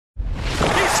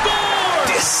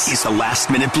is the Last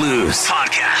Minute Blues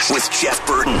podcast with Jeff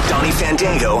Burton, Donny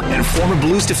Fandango, and former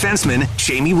Blues defenseman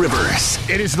Jamie Rivers.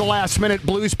 It is the Last Minute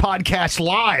Blues podcast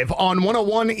live on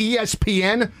 101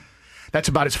 ESPN. That's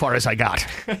about as far as I got.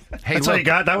 Hey, that's all you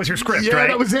got? That was your script, yeah, right?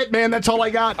 That was it, man. That's all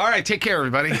I got. All right, take care,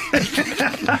 everybody.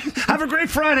 Have a great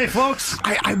Friday, folks.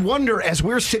 I wonder, as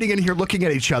we're sitting in here looking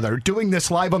at each other, doing this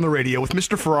live on the radio with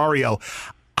Mr. Ferrario,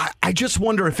 I just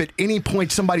wonder if at any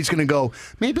point somebody's going to go,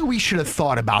 maybe we should have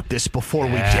thought about this before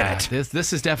we did it.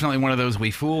 This is definitely one of those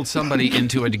we fooled somebody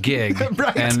into a gig,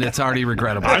 Right. and it's already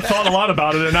regrettable. I thought a lot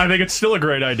about it, and I think it's still a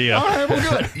great idea. All right,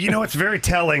 well, good. You know, it's very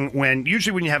telling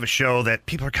usually when you have a show that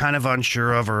people are kind of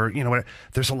unsure of, or, you know,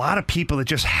 there's a lot of people that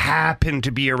just happen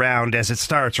to be around as it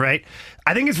starts, right?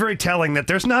 I think it's very telling that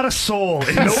there's not a soul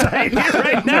inside here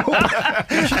right now.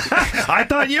 I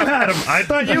thought you had him.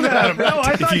 No,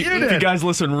 I thought you did. If you guys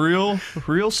listen real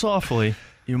softly,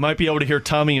 you might be able to hear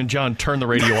Tommy and John turn the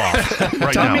radio off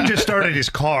right Tommy now. just started his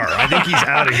car. I think he's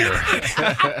out of here.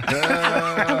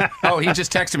 He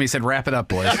just texted me, said, wrap it up,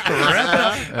 boys.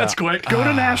 That's quick. Go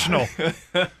to National.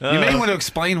 You may want to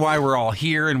explain why we're all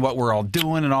here and what we're all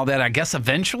doing and all that. I guess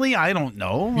eventually, I don't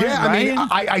know. Yeah, right? I mean,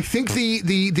 I think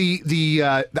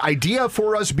the idea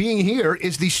for us being here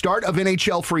is the start of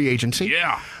NHL free agency.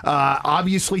 Yeah.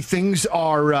 Obviously, things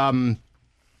are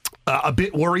a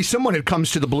bit worrisome when it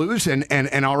comes to the Blues and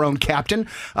our own captain.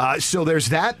 So there's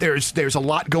that. There's a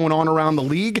lot going on around the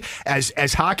league.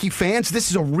 As hockey fans, this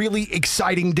is a really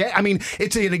exciting day. I mean,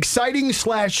 it's an exciting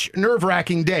 /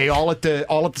 nerve-wracking day all at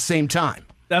the same time.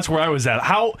 That's where I was at.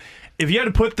 If you had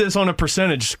to put this on a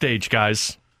percentage stage,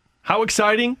 guys, how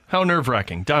exciting, how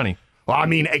nerve-wracking? Donnie. Well, I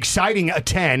mean, exciting a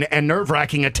 10 and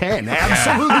nerve-wracking a 10.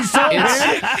 Absolutely so,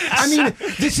 man. I mean,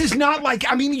 this is not like,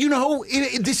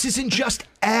 this isn't just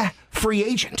a free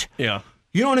agent. Yeah.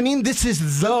 You know what I mean? This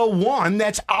is the one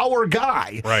that's our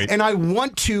guy. Right. And I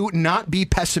want to not be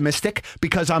pessimistic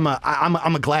because I'm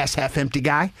a glass half empty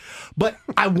guy, but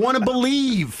I want to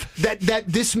believe that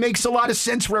this makes a lot of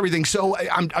sense for everything. So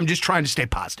I'm just trying to stay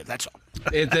positive. That's all.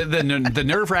 The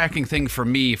nerve-wracking thing for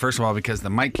me, first of all, because the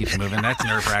mic keeps moving, that's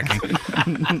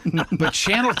nerve-wracking. But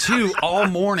Channel 2 all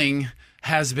morning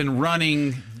has been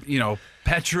running,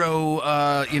 Petro,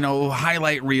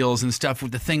 highlight reels and stuff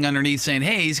with the thing underneath saying,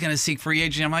 hey, he's going to seek free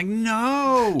agent. I'm like,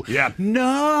 no,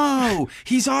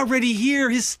 he's already here.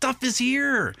 His stuff is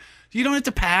here. You don't have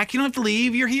to pack. You don't have to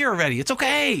leave. You're here already. It's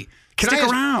okay. Stick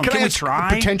around. Can we try?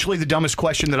 Potentially the dumbest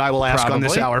question that I will ask on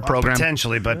this hour program.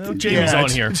 Potentially, but Jamie's on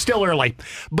here. It's still early.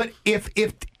 But if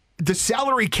the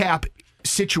salary cap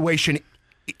situation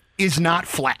is not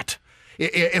flat,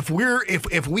 if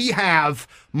we have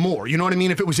more, you know what I mean?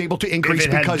 If it was able to increase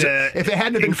if it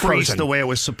hadn't been frozen the way it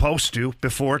was supposed to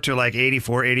before to like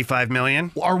 84, 85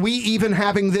 million. Are we even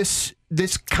having this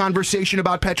conversation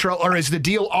about Petro, or is the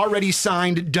deal already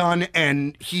signed, done,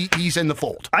 and he's in the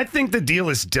fold? I think the deal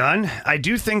is done. I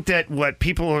do think that what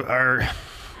people are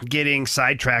getting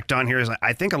sidetracked on here is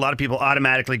I think a lot of people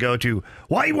automatically go to,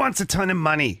 well, he wants a ton of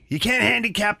money. You can't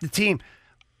handicap the team.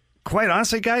 Quite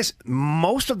honestly, guys,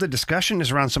 most of the discussion is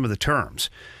around some of the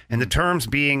terms. And the terms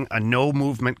being a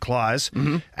no-movement clause.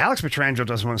 Mm-hmm. Alex Pietrangelo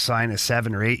doesn't want to sign a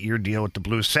 7 or 8 year deal with the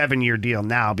Blues. 7-year deal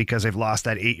now because they've lost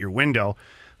that 8-year window.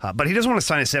 But he doesn't want to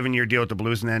sign a 7-year deal with the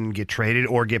Blues and then get traded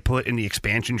or get put in the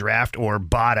expansion draft or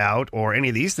bought out or any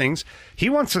of these things.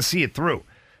 He wants to see it through.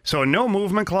 So a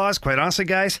no-movement clause, quite honestly,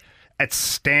 guys, it's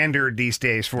standard these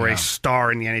days for a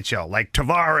star in the NHL. Like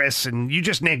Tavares, and you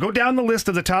just go down the list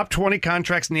of the top 20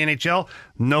 contracts in the NHL,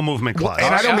 no movement clause. Well,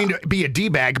 and I don't mean to be a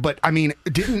D-bag, but I mean,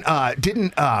 didn't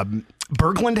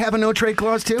Berglund have a no-trade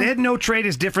clause too? They had no trade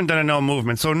is different than a no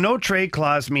movement. So no trade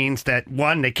clause means that,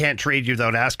 one, they can't trade you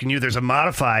without asking you. There's a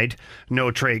modified no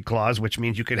trade clause, which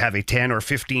means you could have a 10 or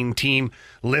 15 team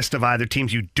list of either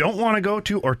teams you don't want to go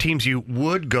to or teams you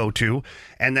would go to.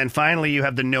 And then finally, you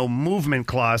have the no movement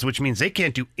clause, which means they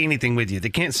can't do anything with you. They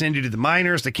can't send you to the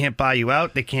minors. They can't buy you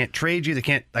out. They can't trade you. They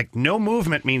can't, no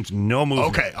movement means no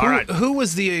movement. Okay, all right. Who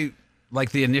was the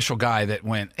initial guy that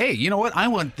went, hey, you know what? I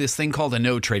want this thing called a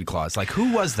no trade clause. Like,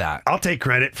 who was that? I'll take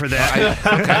credit for that.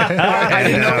 I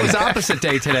didn't know it was opposite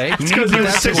day today. It's because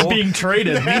he was being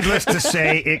traded. Needless to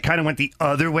say, it kind of went the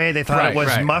other way. They thought it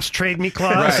was must trade me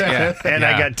clause. And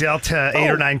I got dealt 8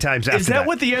 or 9 times after that. Is that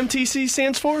what the MTC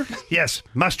stands for? Yes,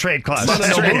 must trade clause.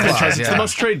 It's the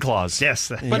must trade clause. Yes.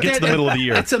 But get to the middle of the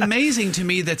year. It's amazing to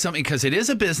me that something, because it is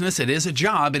a business, it is a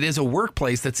job, it is a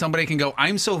workplace, that somebody can go,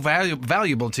 I'm so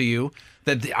valuable to you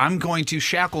that I'm going to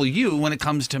shackle you when it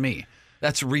comes to me.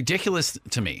 That's ridiculous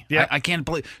to me. Yeah. I can't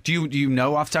believe. Do you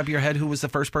know off the top of your head who was the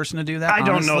first person to do that? I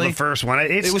don't know honestly? the first one.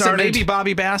 It was started... maybe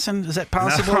Bobby Basson? Is that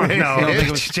possible? No, You don't think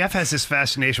it was- Jeff has this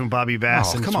fascination with Bobby Basson.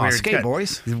 Oh, It's come on, weird. skate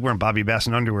boys. He's wearing Bobby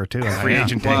Basson underwear too. Free Yeah.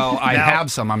 agent. Well, I Now,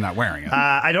 have some. I'm not wearing it.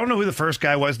 I don't know who the first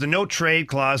guy was. The no trade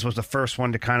clause was the first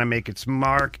one to kind of make its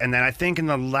mark. And then I think in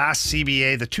the last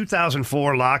CBA, the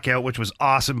 2004 lockout, which was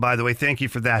awesome, by the way. Thank you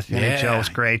for that. The NHL was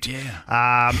great.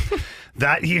 Yeah.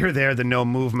 That year there, the no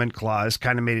movement clause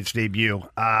kind of made its debut.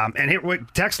 And here,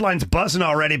 text line's buzzing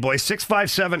already, boys.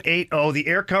 65780, the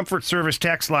Air Comfort Service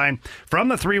text line from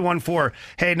the 314.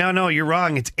 Hey, no, you're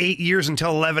wrong. It's 8 years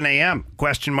until 11 a.m. ?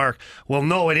 Well,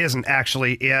 no, it isn't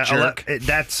actually. Yeah, Jerk.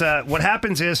 that's what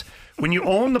happens is when you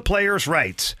own the player's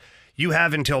rights, you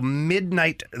have until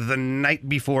midnight the night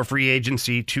before free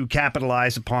agency to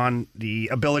capitalize upon the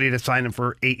ability to sign them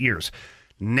for 8 years.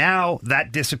 Now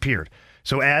that disappeared.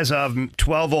 So as of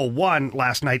 12:01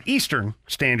 last night, Eastern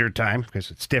Standard Time, because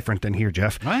it's different than here,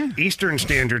 Jeff. What? Eastern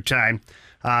Standard Time,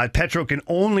 Petro can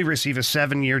only receive a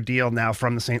 7-year deal now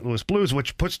from the St. Louis Blues,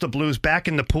 which puts the Blues back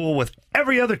in the pool with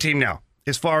every other team now,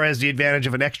 as far as the advantage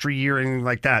of an extra year or anything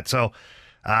like that. So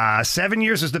 7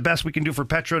 years is the best we can do for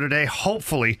Petro today,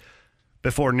 hopefully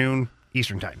before noon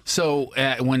Eastern Time. So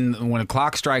when a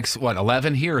clock strikes,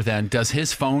 11 here, then does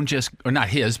his phone just, or not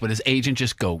his, but his agent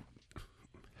just go,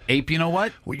 ape, you know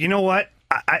what? Well, you know what?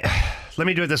 Let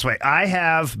me do it this way. I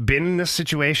have been in this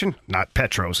situation, not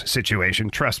Petro's situation,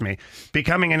 trust me,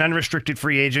 becoming an unrestricted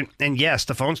free agent. And yes,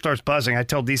 the phone starts buzzing. I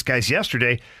told these guys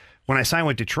yesterday when I signed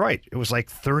with Detroit, it was like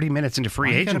 30 minutes into free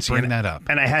Why you gotta agency. bring that up?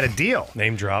 And I had a deal.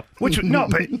 Name drop. But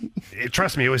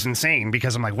trust me, it was insane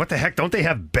because I'm like, what the heck? Don't they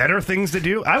have better things to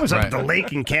do? I was up at Right. the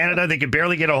lake in Canada. They could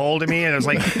barely get a hold of me. And I was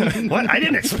like, what? I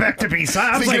didn't expect to be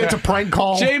signed. I was Thinking like, it's a prank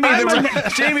call. Jamie,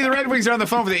 the Red Wings are on the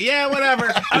phone with you. Yeah,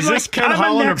 whatever. Is this Ken I'm a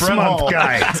Holland or next Brett month Hall?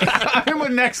 guy. I'm a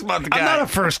next month guy. I'm not a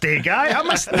first day guy. I'm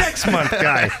a next month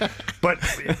guy. But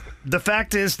the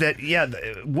fact is that,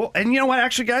 and you know what,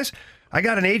 actually, guys? I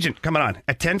got an agent coming on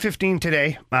at 10:15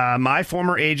 today. My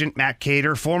former agent, Matt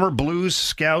Cater, former Blues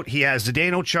scout. He has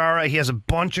Zdeno Chara. He has a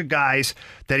bunch of guys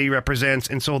that he represents.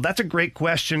 And so that's a great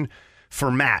question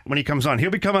for Matt when he comes on. He'll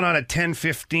be coming on at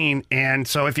 10:15. And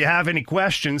so if you have any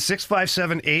questions,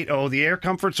 65780, the Air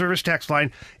Comfort Service text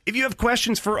line. If you have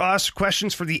questions for us,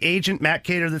 questions for the agent, Matt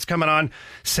Cater, that's coming on,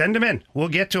 send them in. We'll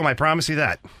get to them. I promise you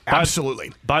that.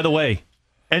 Absolutely. By the way,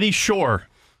 Eddie Shore,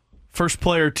 first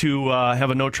player to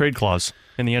have a no-trade clause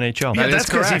in the NHL. Yeah, That that's is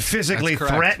because he correct. physically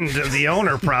That's correct. threatened the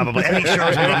owner, probably. Eddie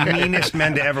Shore's one of the meanest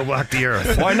men to ever walk the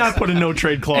earth. Why not put a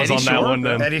no-trade clause Eddie on that Shore? one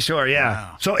then? Eddie Shore, yeah.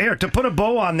 Wow. So here, to put a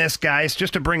bow on this, guys,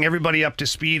 just to bring everybody up to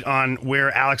speed on where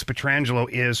Alex Pietrangelo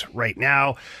is right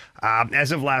now.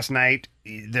 As of last night,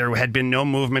 there had been no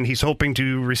movement. He's hoping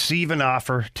to receive an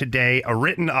offer today, a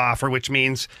written offer, which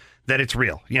means that it's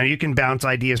real. You know, you can bounce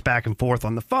ideas back and forth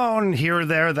on the phone, here,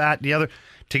 there, that, the other.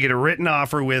 To get a written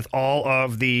offer with all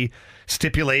of the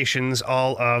stipulations,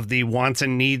 all of the wants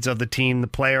and needs of the team, the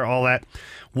player, all that.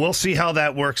 We'll see how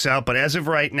that works out. But as of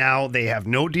right now, they have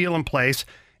no deal in place.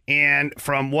 And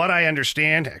from what I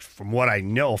understand, from what I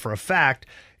know for a fact,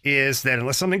 is that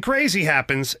unless something crazy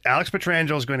happens, Alex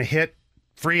Pietrangelo is going to hit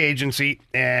free agency.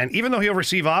 And even though he'll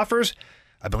receive offers,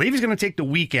 I believe he's going to take the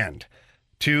weekend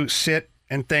to sit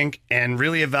and think and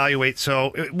really evaluate.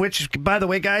 So, which, by the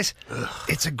way, guys,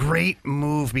 it's a great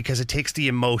move because it takes the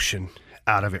emotion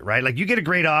out of it, right? Like you get a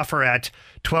great offer at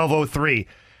 12:03,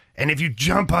 and if you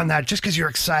jump on that just because you're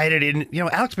excited, and you know,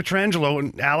 Alex Pietrangelo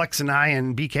and Alex and I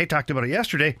and BK talked about it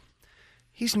yesterday.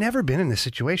 He's never been in this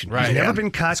situation. Right, He's never yeah.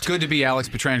 been cut. It's good to be Alex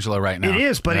Pietrangelo right now. It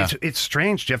is, but Yeah. it's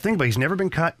strange, Jeff. Think about it. He's never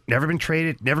been cut, never been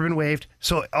traded, never been waived.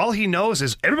 So all he knows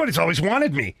is everybody's always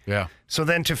wanted me. Yeah. So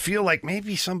then to feel like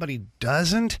maybe somebody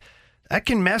doesn't, that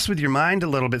can mess with your mind a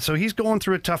little bit. So he's going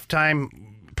through a tough time,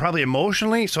 probably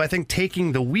emotionally. So I think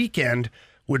taking the weekend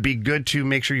would be good to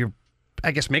make sure you're,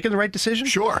 I guess, making the right decision.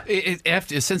 Sure.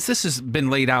 Since this has been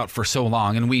laid out for so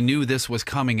long and we knew this was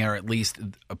coming, or at least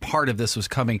a part of this was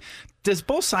coming, does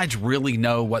both sides really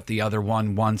know what the other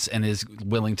one wants and is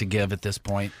willing to give at this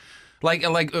point? Like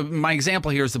my example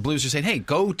here is the Blues are saying, hey,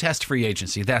 go test free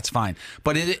agency. That's fine.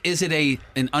 But is it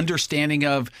an understanding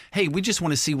of, hey, we just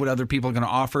want to see what other people are going to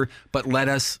offer, but let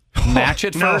us match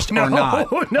it first or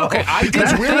not? No. Okay, I Because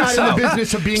didn't we're think not so. in the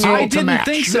business of being I able to didn't match.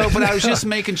 think so, but I was just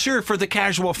making sure for the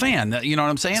casual fan. You know what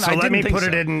I'm saying? So I let didn't me think put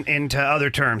so. it into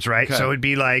other terms, right? Okay. So it'd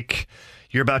be like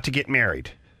you're about to get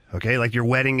married, okay? Like your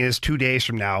wedding is 2 days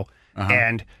from now,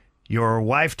 and your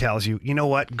wife tells you, you know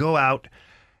what, go out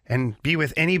and be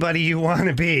with anybody you want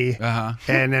to be,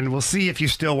 and then we'll see if you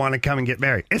still want to come and get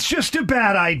married. It's just a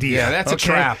bad idea. Yeah, that's a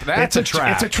trap. That's a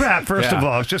trap. It's a trap, first of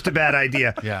all. It's just a bad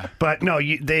idea. Yeah. But no,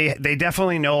 they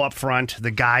definitely know up front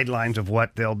the guidelines of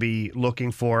what they'll be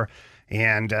looking for,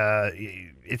 and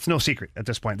it's no secret at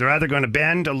this point. They're either going to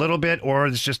bend a little bit or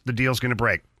it's just the deal's going to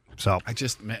break. So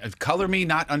color me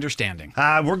not understanding.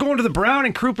 We're going to the Brown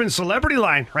and Crouppen Celebrity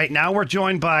Line right now. We're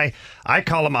joined by, I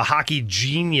call him a hockey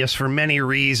genius for many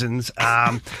reasons,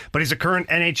 but he's a current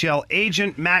NHL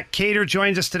agent. Matt Cater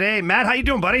joins us today. Matt, how you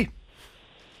doing, buddy?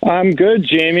 I'm good,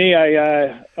 Jamie.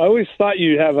 I always thought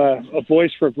you'd have a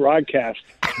voice for broadcast.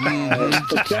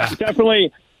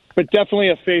 Definitely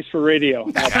a face for radio.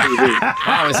 Not TV.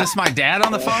 Oh, is this my dad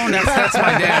on the phone? That's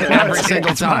my dad every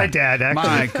single time. My dad, actually.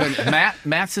 My goodness.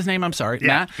 Matt's his name? I'm sorry.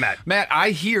 Yeah, Matt. Matt,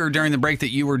 I hear during the break that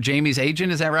you were Jamie's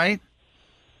agent. Is that right?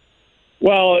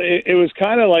 Well, it was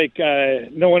kind of like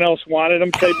no one else wanted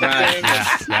him type of thing.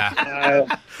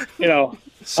 Yeah.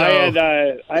 So,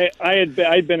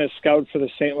 I'd been a scout for the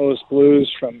St. Louis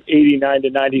Blues from '89 to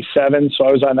 '97, so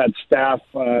I was on that staff.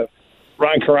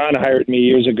 Ron Caron hired me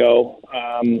years ago,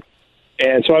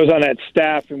 and so I was on that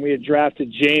staff, and we had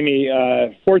drafted Jamie.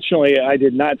 Fortunately, I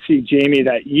did not see Jamie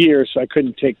that year, so I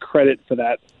couldn't take credit for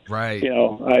that. Right.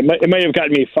 It might have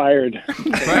gotten me fired.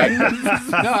 Right.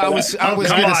 No, I was come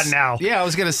on now. Yeah, I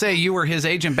was going to say you were his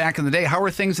agent back in the day. How are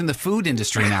things in the food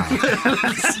industry now?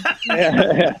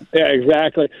 yeah,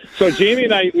 exactly. So Jamie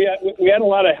and I, we had a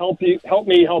lot of help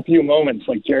you moments,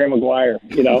 like Jerry Maguire,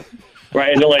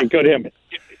 right? And like go to him,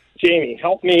 Jamie,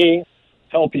 help me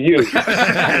help you.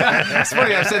 That's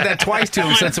funny. I've said that twice to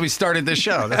him since we started this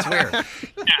show. That's weird.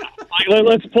 Yeah,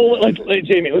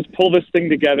 Jamie, let's pull this thing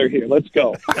together here. Let's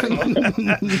go. But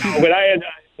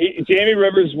Jamie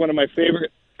Rivers, one of my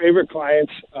favorite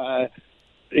clients.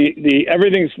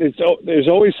 There's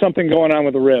always something going on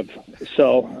with the rib.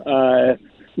 So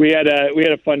we had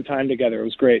a fun time together. It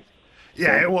was great.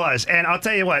 Yeah, it was. And I'll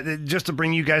tell you what, just to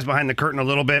bring you guys behind the curtain a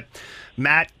little bit,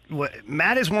 Matt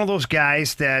is one of those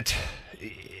guys that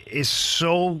is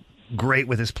so great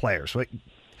with his players. Like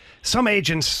some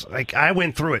agents, like I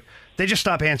went through it, they just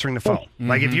stop answering the phone. Mm-hmm.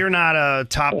 Like if you're not a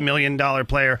top $1 million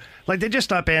player, like they just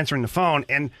stop answering the phone.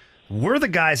 And we're the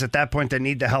guys at that point that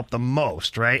need the help the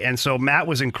most, right? And so Matt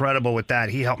was incredible with that.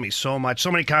 He helped me so much, so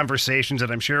many conversations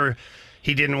that I'm sure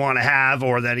he didn't want to have,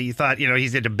 or that he thought, he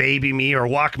had to baby me or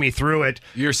walk me through it.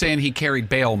 You're saying he carried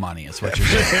bail money is what you're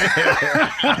saying.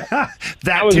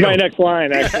 that was my next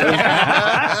line, actually.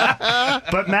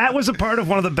 But Matt was a part of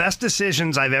one of the best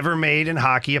decisions I've ever made in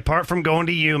hockey, apart from going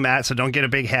to you, Matt, so don't get a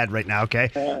big head right now,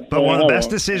 okay? But one of the best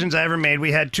decisions I ever made,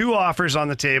 we had 2 offers on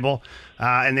the table,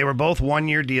 and they were both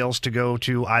 1-year deals to go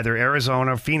to either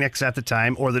Arizona, Phoenix at the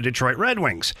time, or the Detroit Red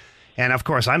Wings. And, of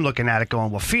course, I'm looking at it going,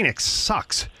 well, Phoenix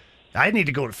sucks. I need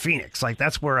to go to Phoenix. Like,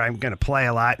 that's where I'm going to play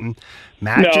a lot. And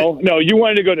Matt, No, you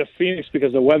wanted to go to Phoenix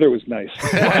because the weather was nice.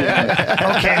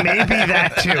 Okay, maybe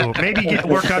that too. Maybe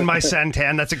work on my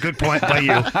suntan. That's a good point by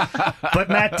you. But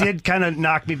Matt did kind of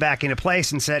knock me back into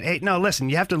place and said, hey, no, listen,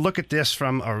 you have to look at this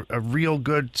from a real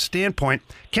good standpoint.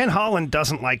 Ken Holland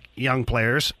doesn't like young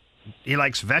players. He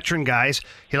likes veteran guys.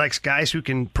 He likes guys who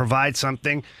can provide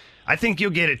something. I think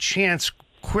you'll get a chance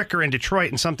quicker in Detroit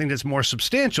and something that's more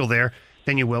substantial there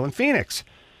than you will in Phoenix.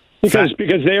 Because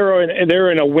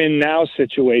they're in a win now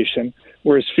situation,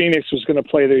 whereas Phoenix was going to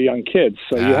play their young kids.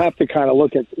 So you have to kind of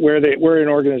look at where an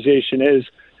organization is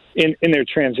in their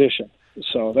transition.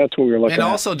 So that's what we were looking at. And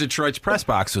also Detroit's press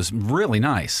box was really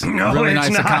nice. Really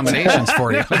nice accommodations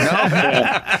for you.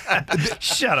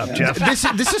 Shut up, Jeff.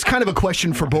 This is kind of a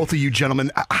question for both of you gentlemen.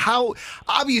 How,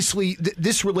 obviously,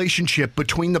 this relationship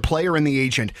between the player and the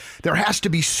agent, there has to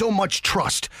be so much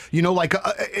trust. Like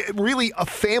really a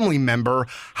family member.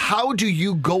 How do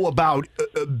you go about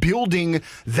building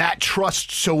that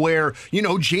trust so where,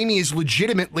 Jamie is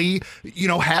legitimately,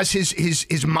 has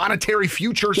his monetary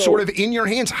future sort of in your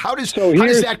hands? How does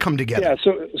that come together? Yeah,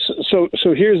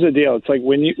 so here's the deal. It's like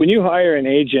when you hire an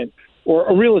agent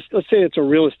or let's say it's a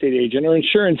real estate agent or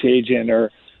insurance agent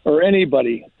or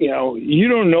anybody, you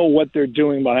don't know what they're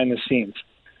doing behind the scenes.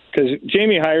 Because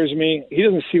Jamie hires me, he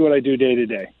doesn't see what I do day to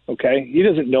day. Okay, he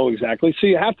doesn't know exactly. So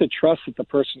you have to trust that the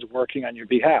person's working on your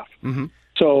behalf. Mm-hmm.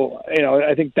 So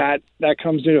I think that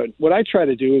comes into it. What I try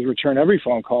to do is return every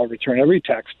phone call, return every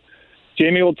text.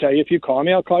 Jamie will tell you, if you call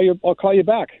me, I'll call you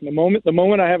back. The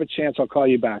moment I have a chance, I'll call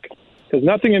you back. Because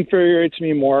nothing infuriates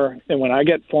me more than when I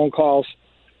get phone calls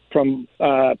from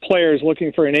players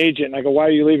looking for an agent. And I go, why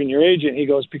are you leaving your agent? He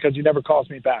goes, because he never calls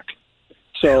me back.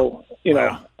 So,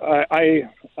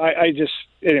 I just,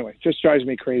 anyway, just drives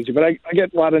me crazy. But I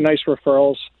get a lot of nice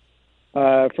referrals.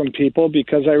 from people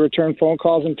because I return phone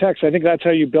calls and texts. I think that's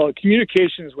how you build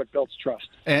communication is what builds trust.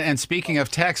 And speaking of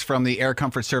text from the Air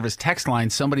Comfort Service text line,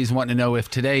 somebody's wanting to know if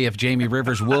Jamie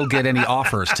Rivers will get any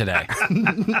offers today.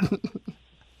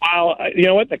 Well, you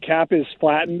know what? The cap is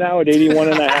flattened now at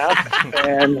 81.5,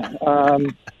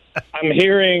 and I'm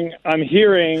hearing,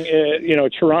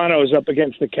 Toronto's up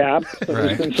against the cap. So Right.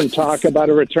 There's been some talk about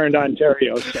a return to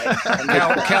Ontario. So.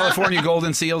 California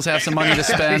Golden Seals have some money to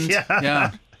spend.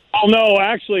 Yeah. Oh, no,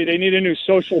 actually, they need a new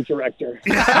social director.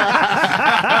 He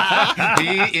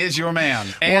is your man.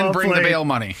 And Well bring the played. bail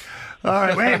money. All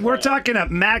right, wait, we're talking to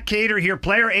Matt Cater here,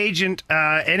 player agent,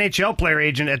 NHL player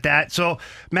agent at that. So,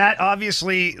 Matt,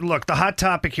 obviously, look, the hot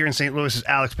topic here in St. Louis is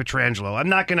Alex Pietrangelo. I'm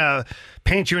not going to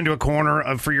paint you into a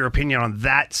corner for your opinion on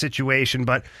that situation,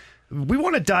 but we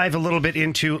want to dive a little bit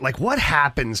into, like, what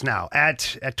happens now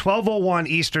at 12:01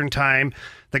 Eastern time.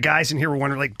 The guys in here were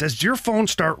wondering, like, does your phone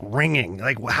start ringing?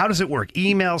 Like, how does it work?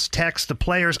 Emails, texts to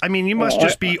players? I mean, you must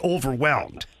just be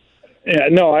overwhelmed. Yeah,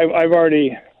 no, I've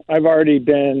already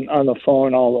been on the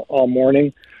phone all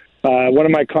morning. One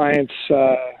of my clients,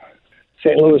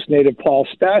 St. Louis native Paul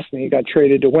Stastny, got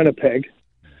traded to Winnipeg.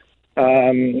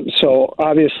 So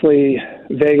obviously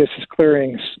Vegas is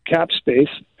clearing cap space,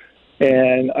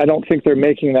 and I don't think they're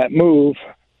making that move,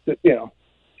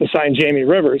 to sign Jamie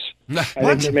Rivers. I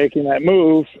think they're making that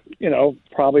move,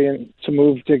 probably to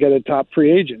move to get a top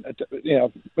free agent, a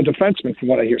defenseman, from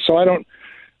what I hear. So I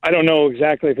don't know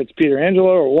exactly if it's Pietrangelo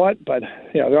or what, but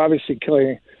they're obviously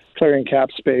clearing cap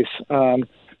space.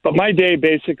 But my day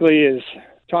basically is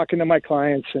talking to my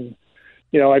clients, and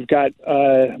I've got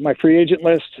my free agent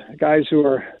list, guys who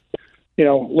are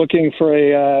looking for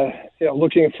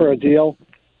a deal,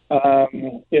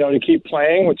 to keep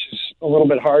playing, which is a little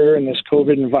bit harder in this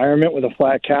COVID environment with a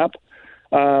flat cap.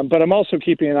 But I'm also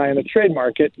keeping an eye on the trade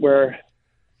market where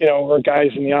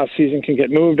guys in the off season can get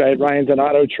moved. I had Ryan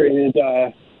Donato traded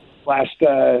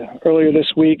earlier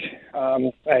this week.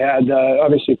 I had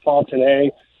obviously Paul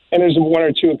today, and there's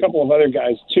a couple of other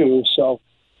guys too. So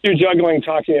you're juggling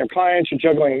talking to your clients, you're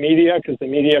juggling media because the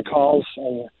media calls.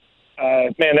 And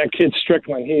man, that kid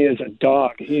Strickland, he is a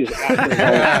dog. He's after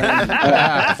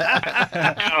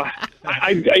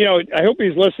I hope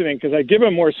he's listening because I'd give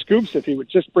him more scoops if he would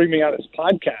just bring me on his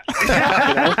podcast.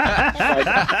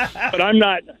 But I'm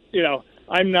not.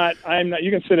 I'm not. You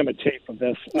can send him a tape of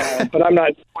this, but I'm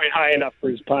not quite high enough for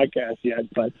his podcast yet.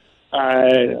 But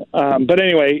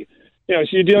anyway, so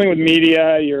you're dealing with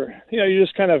media. You're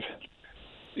just kind of,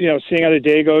 seeing how the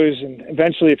day goes, and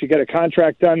eventually, if you get a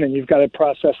contract done, then you've got to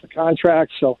process the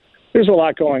contract. So there's a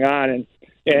lot going on,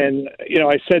 and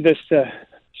I said this to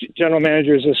general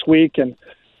managers this week, and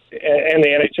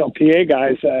the NHLPA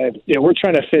guys. We're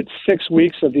trying to fit 6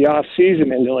 weeks of the off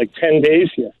season into like 10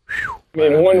 days here. I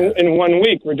mean, in one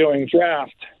week, we're doing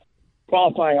draft,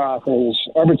 qualifying offers,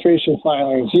 arbitration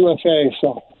filings, UFA.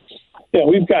 So,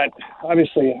 we've got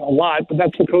obviously a lot, but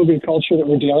that's the COVID culture that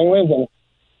we're dealing with, and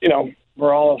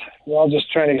we're all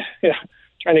just trying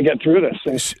to get through this.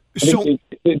 And So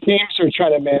the teams are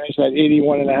trying to manage that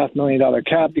 $81.5 million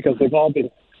cap because they've all been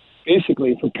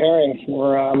basically preparing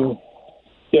for an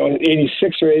 $86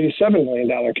 or $87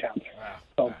 million cap.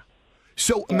 Wow.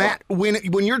 So, Matt, when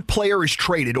your player is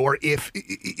traded, or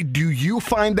do you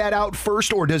find that out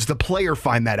first, or does the player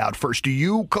find that out first? Do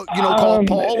you call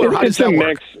Paul, or how does that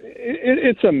work?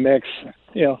 It's a mix.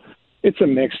 It's a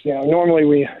mix. Normally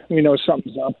we know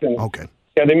something's up, and okay.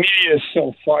 The media is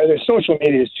so far. The social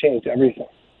media has changed everything.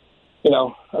 I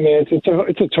mean,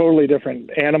 it's a totally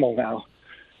different animal now.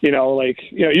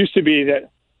 It used to be that.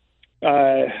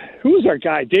 Who was our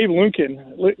guy? Dave Lukin.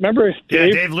 Remember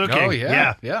Dave? Yeah, Dave Lukin. Oh,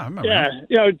 yeah. I remember.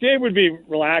 Yeah. Dave would be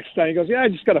relaxed, and he goes, I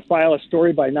just got to file a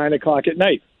story by 9:00 at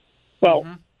night. Well,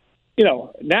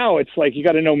 now it's like you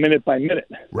got to know minute by minute.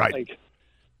 Right. Like,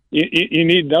 you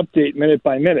need an update minute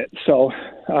by minute. So,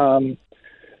 so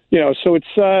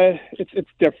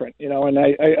it's different, and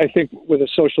I think with the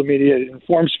social media, it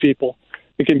informs people.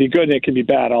 It can be good and it can be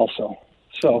bad also.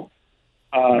 So,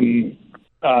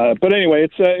 but anyway,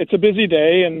 it's a busy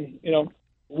day, and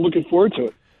looking forward to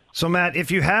it. So, Matt, if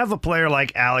you have a player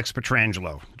like Alex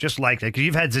Pietrangelo, just like that, because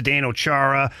you've had Zdeno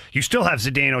Chara, you still have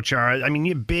Zdeno Chara. I mean,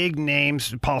 you have big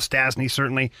names, Paul Stastny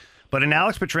certainly, but in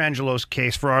Alex Pietrangelo's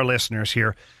case, for our listeners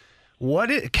here, what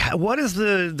is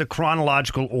the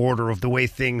chronological order of the way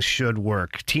things should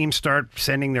work? Teams start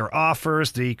sending their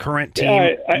offers. The current team.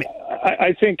 Yeah,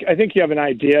 I think you have an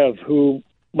idea of who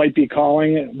might be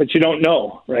calling, but you don't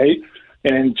know, right?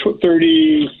 And in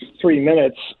 33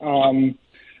 minutes, phone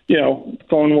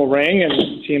will ring and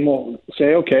the team will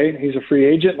say, okay, he's a free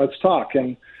agent, let's talk.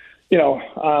 And,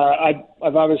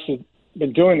 I've obviously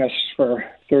been doing this for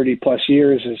 30 plus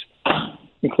years,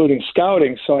 including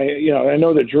scouting. So I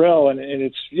know the drill, and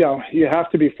it's, you have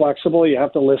to be flexible. You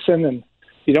have to listen, and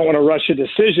you don't want to rush a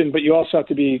decision, but you also have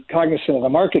to be cognizant of the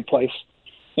marketplace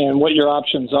and what your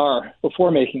options are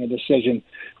before making a decision.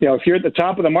 If you're at the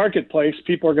top of the marketplace,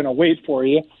 people are going to wait for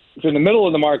you. If you're in the middle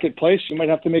of the marketplace, you might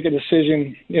have to make a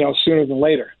decision, sooner than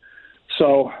later.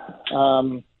 So,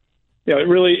 it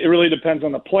really depends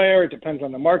on the player. It depends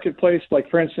on the marketplace. Like,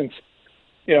 for instance,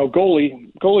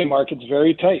 goalie market's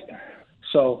very tight.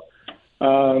 So,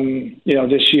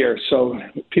 this year. So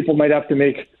people might have to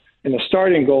make, in the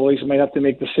starting goalies, might have to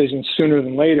make decisions sooner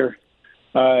than later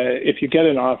if you get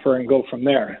an offer and go from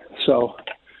there. So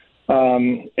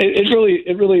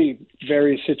it really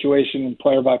varies situation and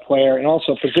player by player, and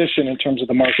also position in terms of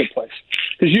the marketplace.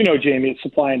 Because Jamie, it's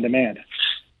supply and demand.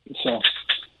 So.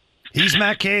 He's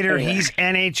Matt Cater. He's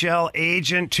NHL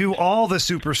agent to all the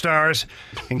superstars,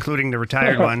 including the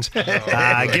retired ones,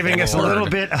 giving us a little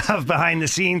bit of behind the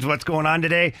scenes what's going on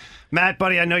today. Matt,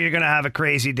 buddy, I know you're going to have a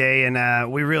crazy day,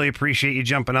 and we really appreciate you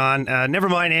jumping on. Never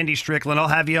mind Andy Strickland. I'll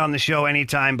have you on the show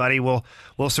anytime, buddy. We'll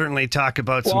certainly talk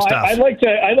about some stuff. I'd like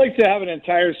to have an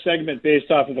entire segment based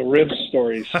off of the ribs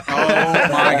stories. Oh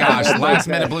my gosh, Last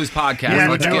Minute Blues podcast. Yeah,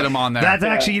 Let's get him on there. That's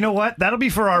actually, you know what? That'll be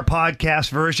for our podcast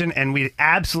version, and we'd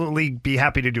absolutely be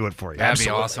happy to do it for you. That'd be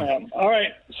awesome. All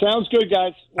right, sounds good,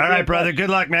 guys. All right, brother. Good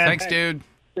luck, man. Thanks, dude.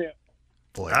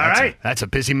 Boy, All right. That's a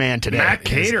busy man today. Matt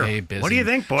Cater. What do you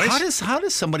think, boys? How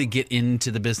does somebody get into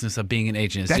the business of being an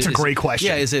agent? That's a great question.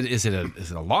 Yeah, is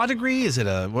it a law degree? Is it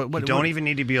a what? You don't even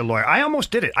need to be a lawyer. I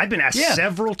almost did it. I've been asked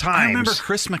several times. I remember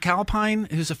Chris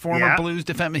McAlpine, who's a former Blues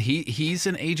defenseman. He's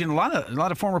an agent. A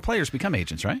lot of former players become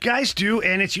agents, right? Guys do,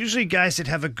 and it's usually guys that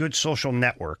have a good social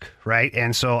network, right?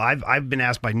 And so I've been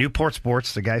asked by Newport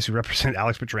Sports, the guys who represent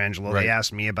Alex Pietrangelo. Right. They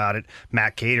asked me about it.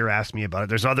 Matt Cater asked me about it.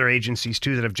 There's other agencies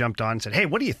too that have jumped on and said, "Hey,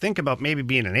 what do you think about maybe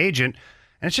being an agent?"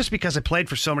 And it's just because I played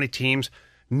for so many teams,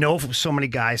 know so many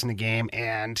guys in the game,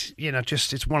 and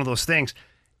it's one of those things.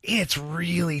 It's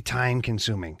really time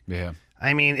consuming. Yeah.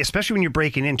 I mean, especially when you're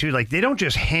breaking into, like, they don't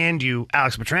just hand you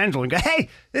Alex Pietrangelo and go, "Hey,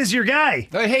 this is your guy."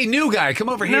 Hey, new guy, come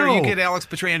over here. You get Alex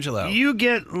Pietrangelo. You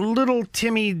get little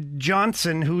Timmy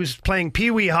Johnson, who's playing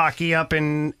pee-wee hockey up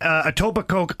in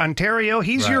Etobicoke, Ontario.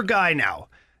 He's your guy now.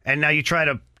 And now you try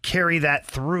to carry that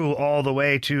through all the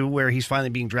way to where he's finally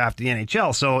being drafted in the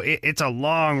NHL. So it's a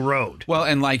long road. Well,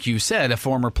 and like you said, a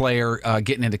former player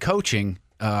getting into coaching,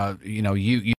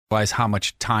 you realize how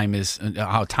much time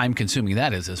how time consuming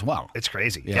that is as well. It's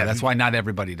crazy. Yeah, that's why not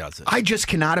everybody does it. I just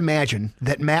cannot imagine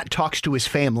that Matt talks to his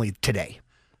family today,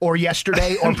 or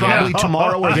yesterday, or probably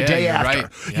tomorrow, or the day after.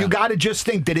 Right. Yeah. You got to just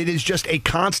think that it is just a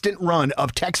constant run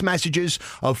of text messages,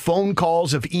 of phone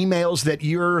calls, of emails that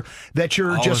you're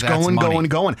just going.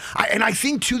 And I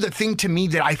think too, the thing to me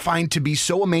that I find to be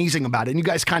so amazing about it, and you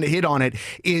guys kind of hit on it,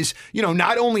 is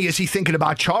not only is he thinking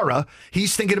about Chara,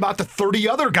 he's thinking about the 30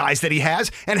 other guys that he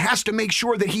has, and has to make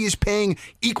sure that he is paying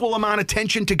equal amount of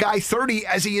attention to guy 30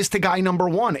 as he is to guy number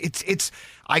 1. It's.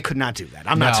 I could not do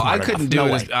that. I'm not smart enough. I couldn't do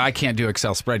it. I can't do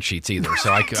Excel spreadsheets either,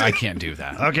 so I can't do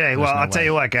that. Okay, I'll tell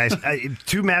you what, guys.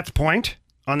 To Matt's point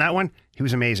on that one, he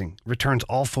was amazing. Returns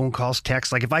all phone calls,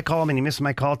 texts. Like, if I call him and he misses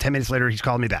my call, 10 minutes later, he's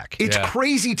calling me back. It's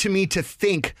crazy to me to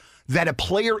think that a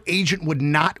player agent would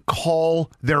not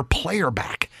call their player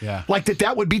back. Yeah. Like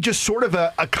that would be just sort of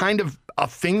a kind of a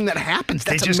thing that happens.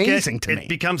 That's amazing to me. It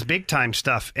becomes big time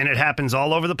stuff, and it happens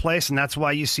all over the place, and that's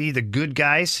why you see the good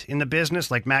guys in the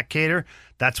business like Matt Cater.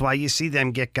 That's why you see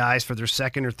them get guys for their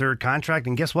second or third contract.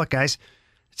 And guess what, guys?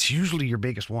 It's usually your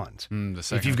biggest ones.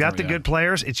 If you've got the good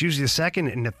players, it's usually the second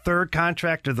and the third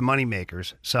contract are the money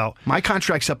makers. So my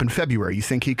contract's up in February. You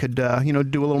think he could, do a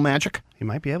little magic? He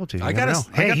might be able to. I got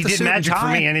Hey, he did magic for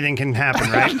me. Anything can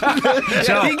happen, right?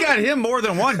 So he got him more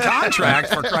than one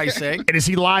contract, for Christ's sake. It is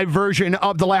the live version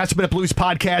of the Last Minute Blues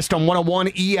podcast on 101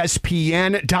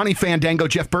 ESPN. Donny Fandango,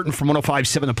 Jeff Burton from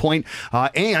 105.7 The Point,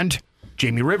 and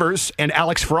Jamie Rivers and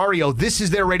Alex Ferrario. This is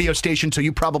their radio station, so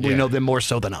you probably know them more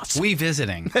so than us. We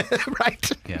visiting.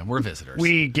 Right. Yeah, we're visitors.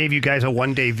 We gave you guys a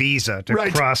one-day visa to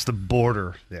cross the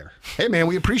border there. Hey, man,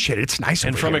 we appreciate it. It's nice.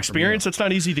 And from experience, it's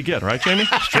not easy to get, right, Jamie?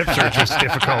 Strip search is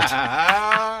difficult.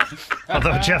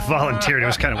 Although Jeff volunteered, it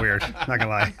was kind of weird. Not going to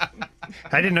lie.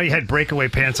 I didn't know you had breakaway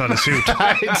pants on a suit.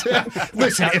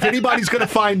 Listen, if anybody's going to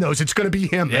find those, it's going to be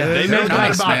him. Yeah, they're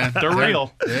nice, man. They're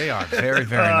real. They are very,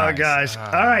 very nice. Guys.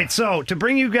 All right, so to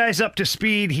bring you guys up to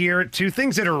speed here to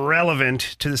things that are relevant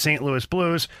to the St. Louis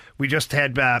Blues, We just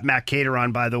had Matt Cater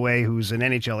on, by the way, who's an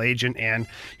NHL agent, and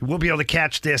we'll be able to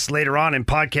catch this later on in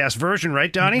podcast version,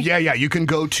 right, Donnie? Yeah. You can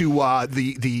go to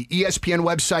the ESPN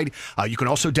website. You can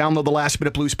also download the Last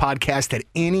Minute Blues podcast at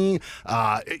any,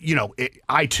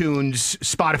 iTunes,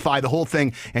 Spotify, the whole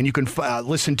thing, and you can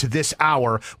listen to this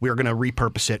hour. We're going to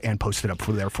repurpose it and post it up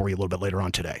there for you a little bit later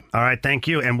on today. All right, thank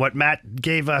you. And what Matt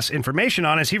gave us information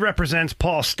on is he represents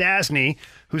Paul Stastny,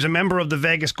 who's a member of the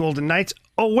Vegas Golden Knights.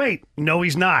 Oh, wait, no,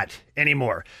 he's not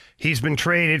anymore. He's been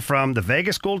traded from the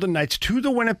Vegas Golden Knights to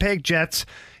the Winnipeg Jets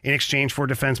in exchange for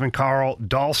defenseman Carl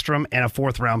Dahlstrom and a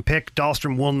 4th-round pick.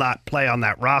 Dahlstrom will not play on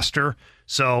that roster,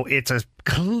 so it's a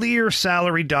clear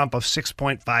salary dump of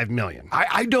 $6.5 million.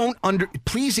 I don't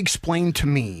please explain to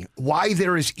me why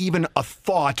there is even a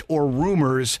thought or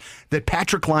rumors that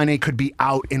Patrik Laine could be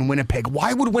out in Winnipeg.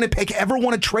 Why would Winnipeg ever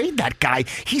want to trade that guy?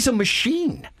 He's a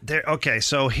machine. Okay,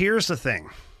 so here's the thing.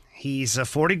 He's a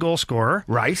 40-goal scorer.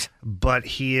 Right. But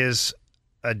he is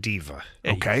a diva.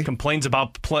 Okay. He complains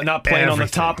about not playing on the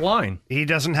top line. He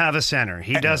doesn't have a center.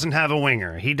 He doesn't have a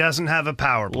winger. He doesn't have a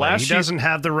power play. He doesn't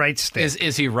have the right stick.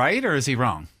 Is he right or is he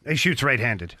wrong? He shoots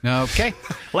right-handed. Okay.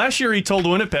 Last year he told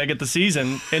Winnipeg at the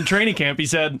season in training camp, he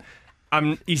said,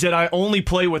 I only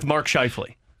play with Mark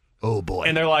Scheifele. Oh, boy.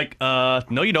 And they're like,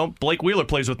 no, you don't. Blake Wheeler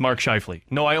plays with Mark Scheifele.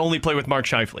 No, I only play with Mark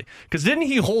Scheifele. Because didn't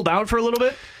he hold out for a little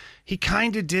bit? He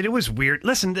kind of did. It was weird.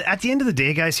 Listen, at the end of the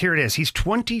day, guys, here it is. He's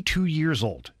 22 years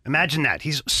old. Imagine that.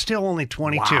 He's still only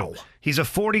 22. Wow. He's a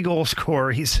 40-goal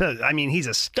scorer. He's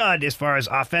a stud as far as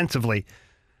offensively.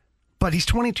 But he's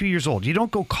 22 years old. You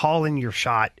don't go calling your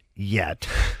shot yet.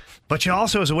 But you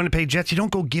also, as a Winnipeg Jets, you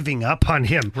don't go giving up on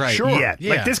him yet.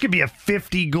 Yeah. Like, this could be a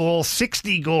 50-goal,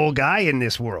 60-goal guy in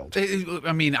this world.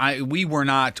 I mean, we were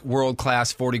not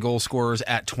world-class 40-goal scorers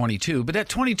at 22, but at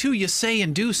 22, you say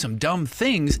and do some dumb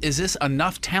things. Is this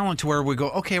enough talent to where we go,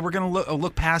 okay, we're going to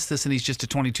look past this, and he's just a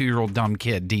 22-year-old dumb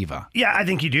kid, diva? Yeah, I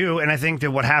think you do, and I think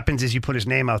that what happens is you put his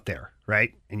name out there,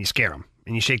 right, and you scare him,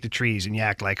 and you shake the trees, and you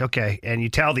act like, okay, and you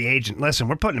tell the agent, listen,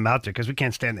 we're putting him out there because we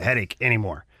can't stand the headache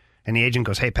anymore. And the agent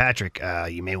goes, hey, Patrick,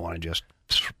 you may want to just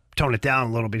tone it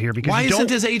down a little bit here. Because why isn't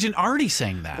his agent already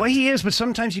saying that? Well, he is, but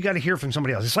sometimes you got to hear from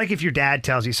somebody else. It's like if your dad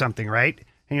tells you something, right?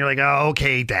 And you're like, oh,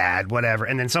 okay, Dad, whatever.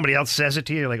 And then somebody else says it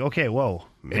to you. You're like, okay, whoa.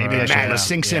 Maybe I should. It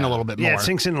sinks in a little bit more. Yeah, it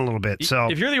sinks in a little bit. So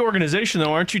if you're the organization,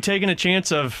 though, aren't you taking a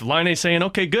chance of Laine saying,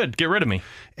 okay, good, get rid of me?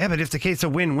 Yeah, but if the case, it's a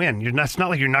win-win. It's not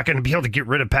like you're not going to be able to get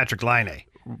rid of Patrik Laine.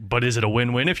 But is it a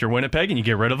win-win if you're Winnipeg and you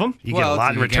get rid of him? You get a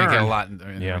lot in return. Get a lot in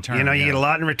return. You get a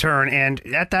lot in return. And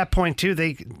at that point, too,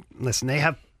 they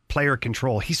have player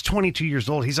control. He's 22 years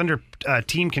old. He's under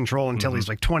team control until he's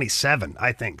like 27,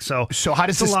 I think. So how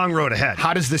does it's a long road ahead.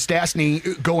 How does the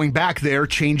Stastny going back there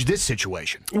change this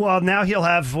situation? Well, now he'll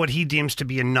have what he deems to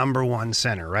be a number one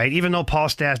center, right? Even though Paul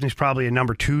Stastny's probably a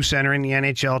number two center in the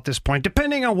NHL at this point,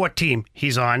 depending on what team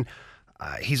he's on,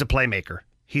 he's a playmaker.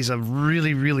 He's a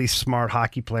really, really smart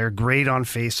hockey player, great on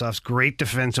faceoffs, great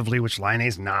defensively, which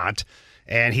Laine's not,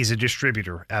 and he's a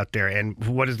distributor out there. And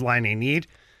what does Laine need?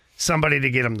 Somebody to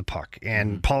get him the puck,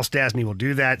 and Paul Stastny will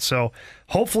do that. So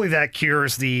hopefully that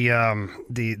cures the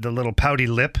little pouty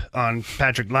lip on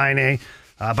Patrik Laine.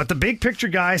 But the big picture,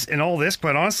 guys, in all this,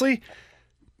 quite honestly,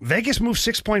 Vegas moved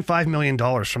 $6.5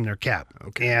 million from their cap.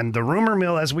 Okay. And the rumor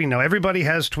mill, as we know, everybody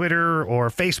has Twitter or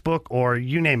Facebook or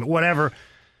you name it, whatever.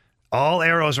 All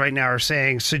arrows right now are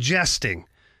suggesting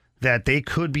that they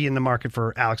could be in the market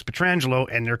for Alex Pietrangelo,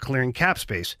 and they're clearing cap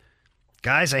space.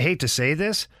 Guys, I hate to say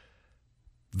this.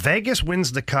 Vegas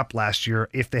wins the cup last year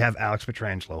if they have Alex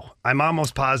Pietrangelo. I'm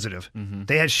almost positive. Mm-hmm.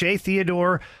 They had Shea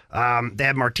Theodore. They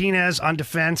had Martinez on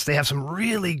defense. They have some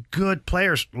really good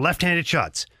players, left-handed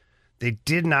shots. They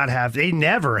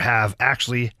never have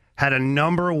actually had a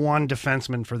number one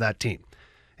defenseman for that team.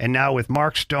 And now with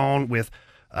Mark Stone, with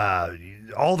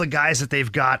all the guys that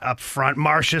they've got up front,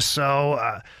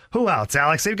 Marchessault, who else,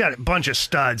 Alex? They've got a bunch of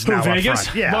studs now Vegas? up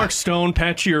front. Yeah. Mark Stone,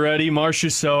 Pacioretty,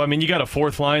 Marchessault. I mean, you got a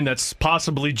fourth line that's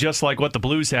possibly just like what the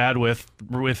Blues had with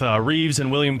Reeves and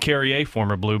William Carrier,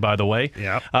 former Blue, by the way.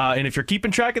 Yeah. And if you're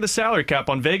keeping track of the salary cap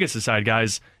on Vegas' side,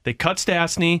 guys, they cut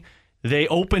Stastny. They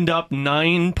opened up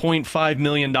 $9.5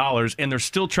 million, and they're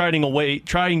still trying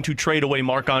to trade away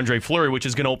Marc-Andre Fleury, which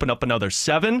is going to open up another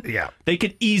 $7 million. Yeah. They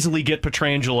could easily get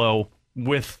Pietrangelo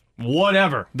with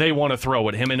whatever they want to throw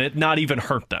at him, and it not even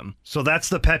hurt them. So that's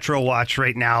the Petro watch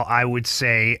right now, I would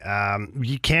say.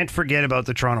 You can't forget about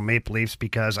the Toronto Maple Leafs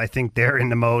because I think they're in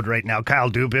the mode right now. Kyle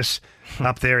Dubas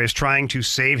up there is trying to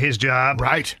save his job.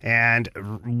 Right. And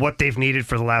what they've needed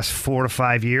for the last 4 to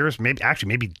 5 years,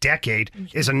 maybe decade,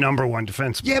 is a number one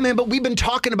defenseman. Yeah, man, but we've been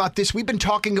talking about this. We've been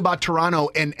talking about Toronto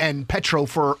and Petro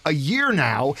for a year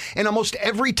now, and almost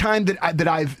every time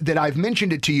that I've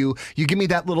mentioned it to you, you give me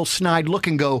that little snide look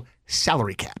and go,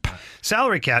 salary cap.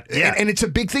 Salary cap, yeah. And it's a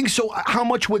big thing. So how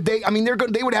much would they,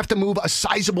 they would have to move a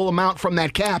sizable amount from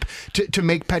that cap to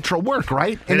make Petro work,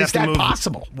 right? And They'd is have to that move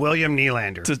possible? William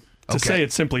Nylander. To say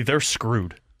it simply, they're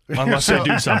screwed. Unless they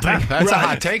do something. That's a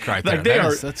hot take right there. Like they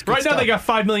that's good right now stuff. they got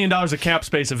 $5 million of cap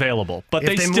space available, but If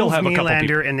they still moved have a couple Nylander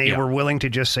people. and they were willing to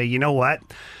just say, you know what?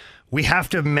 We have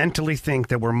to mentally think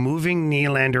that we're moving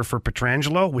Nylander for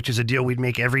Pietrangelo, which is a deal we'd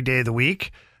make every day of the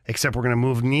week, except we're going to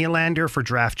move Nylander for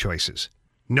draft choices.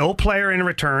 No player in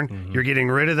return. Mm-hmm. You're getting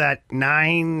rid of that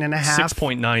 9.5.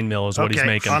 6.9 mil is what he's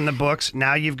making. On the books.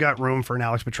 Now you've got room for an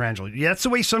Alex Pietrangelo. Yeah, that's the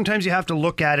way sometimes you have to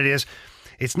look at it is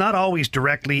it's not always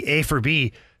directly A for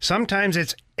B. Sometimes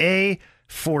it's A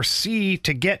for C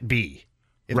to get B.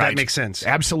 If that makes sense.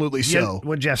 Absolutely so.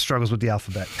 Yeah, Jeff struggles with the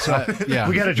alphabet. So yeah.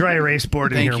 we got a dry erase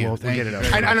board in Thank here. you. We'll get it out.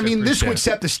 And I mean, this would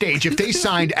set the stage. If they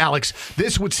signed Alex,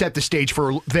 this would set the stage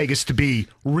for Vegas to be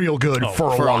real good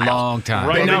for for a while. a long time.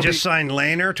 Right now, they just signed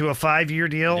Lehner to a 5-year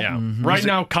deal. Yeah. Right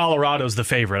now, Colorado's the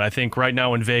favorite. I think right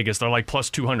now in Vegas, they're like plus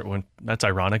 200. When, that's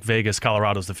ironic. Vegas,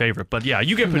 Colorado's the favorite. But yeah,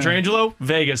 you get Pietrangelo,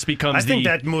 Vegas becomes I think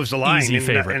that moves the line easy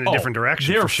favorite. in a different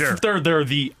direction they're, for sure. They're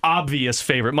the obvious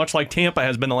favorite, much like Tampa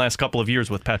has been the last couple of years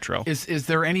with Petro. Is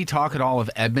there any talk at all of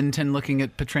Edmonton looking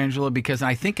at Pietrangelo? Because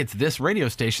I think it's this radio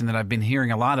station that I've been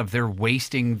hearing a lot of. They're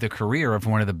wasting the career of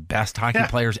one of the best hockey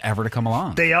players ever to come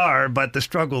along. They are, but the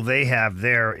struggle they have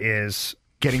there is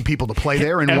Getting people to play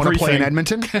there and want to play in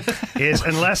Edmonton? is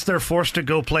unless they're forced to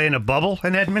go play in a bubble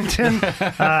in Edmonton,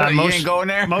 You ain't going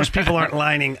there? most people aren't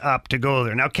lining up to go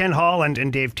there. Now, Ken Holland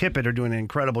and Dave Tippett are doing an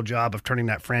incredible job of turning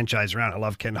that franchise around. I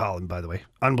love Ken Holland, by the way.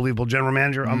 Unbelievable general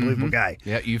manager, unbelievable guy.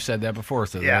 Yeah, you've said that before.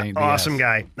 So Yeah, that ain't awesome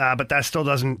BS. guy. But that still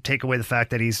doesn't take away the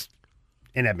fact that he's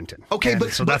in Edmonton. Okay, And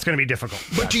so that's going to be difficult.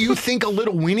 But do you think a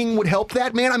little winning would help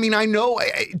that, man? I mean, I know,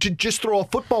 to just throw a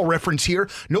football reference here,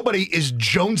 nobody is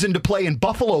jonesing to play in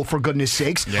Buffalo, for goodness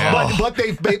sakes. Yeah. But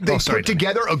they've sorry, put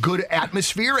together a good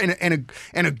atmosphere and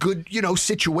a good,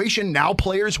 situation. Now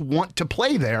players want to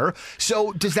play there.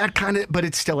 So does that kind of, but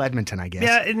it's still Edmonton, I guess.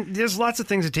 Yeah, and there's lots of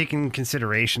things to take in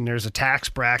consideration. There's a tax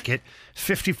bracket,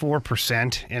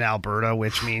 54% in Alberta,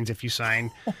 which means if you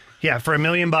sign, for $1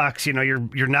 million,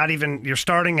 you're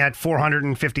starting at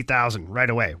 450,000 right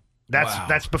away.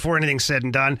 That's before anything's said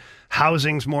and done.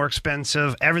 Housing's more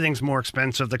expensive, everything's more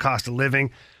expensive, the cost of living.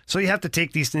 So you have to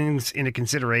take these things into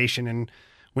consideration. And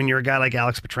when you're a guy like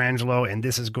Alex Pietrangelo and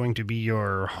this is going to be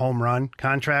your home run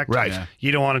contract,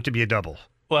 you don't want it to be a double.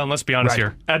 Well, and let's be honest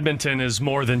here. Edmonton is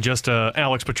more than just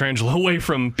Alex Pietrangelo away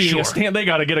from being a stand. They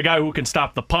got to get a guy who can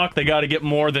stop the puck. They got to get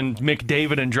more than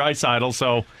McDavid and Draisaitl.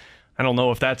 So I don't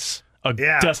know if that's a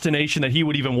destination that he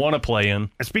would even want to play in.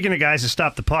 And speaking of guys who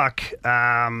stop the puck,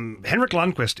 Henrik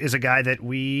Lundqvist is a guy that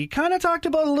we kind of talked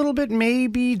about a little bit,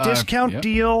 maybe discount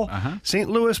deal, St.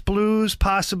 Louis Blues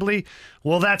possibly.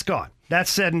 Well, that's gone. That's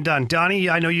said and done. Donny,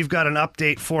 I know you've got an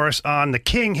update for us on the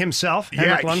King himself,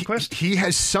 Henrik Lundqvist. He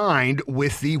has signed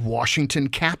with the Washington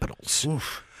Capitals.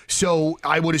 Oof. So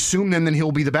I would assume then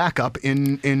he'll be the backup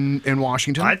in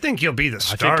Washington. I think he'll be the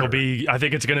starter. I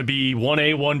think it's going to be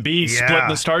 1A, 1B, splitting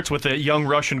the starts with a young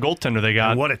Russian goaltender they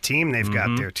got. And what a team they've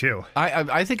got there, too.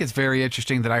 I think it's very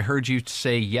interesting that I heard you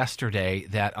say yesterday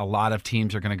that a lot of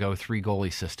teams are going to go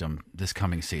 3-goalie system this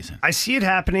coming season. I see it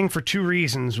happening for two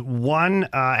reasons. One,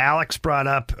 Alex brought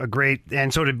up a great,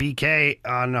 and so did BK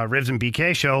on Rivs and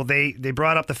BK show. They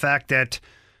brought up the fact that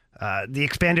the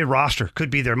expanded roster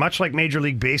could be there. Much like Major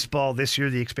League Baseball this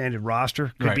year, the expanded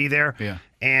roster could be there. Yeah.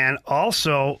 And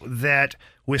also that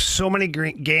with so many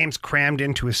games crammed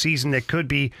into a season that could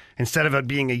be, instead of it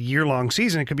being a year-long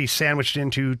season, it could be sandwiched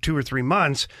into 2 or 3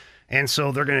 months. And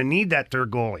so they're going to need that third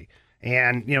goalie.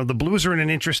 And, the Blues are in an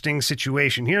interesting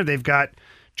situation here. They've got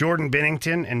Jordan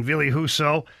Binnington and Ville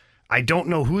Husso. I don't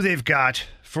know who they've got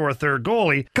for a third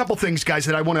goalie. Couple things, guys,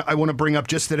 that I want to bring up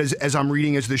just that as I'm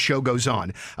reading as the show goes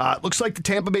on. Looks like the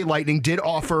Tampa Bay Lightning did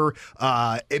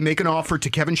make an offer to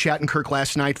Kevin Shattenkirk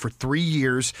last night for 3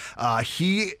 years.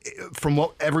 He, from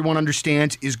what everyone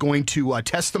understands, is going to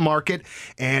test the market.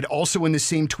 And also in the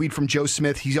same tweet from Joe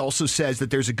Smith, he also says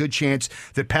that there's a good chance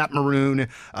that Pat Maroon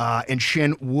and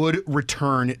Shen would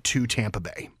return to Tampa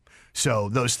Bay. So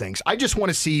those things. I just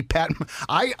want to see Pat.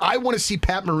 I want to see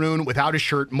Pat Maroon without a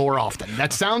shirt more often.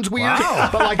 That sounds weird,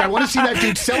 but like I want to see that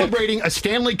dude celebrating a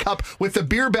Stanley Cup with a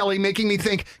beer belly, making me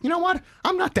think, you know what?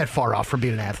 I'm not that far off from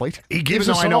being an athlete. He gives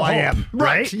even though us I know all I hope, am.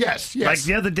 right? Yes. Like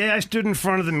the other day, I stood in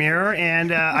front of the mirror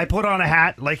and I put on a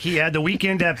hat like he had the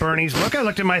weekend at Bernie's. Look, I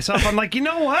looked at myself. I'm like, you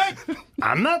know what?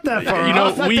 I'm not that far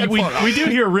off. We do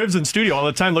hear Ribs in studio all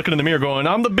the time looking in the mirror going,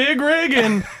 I'm the big rig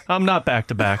and I'm not back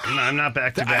to back. No, I'm not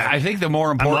back to back. I think the more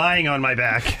I'm important. lying on my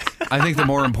back. I think the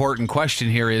more important question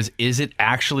here is it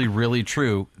actually really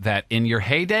true that in your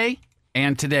heyday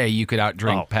and today you could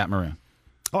outdrink Pat Maroon?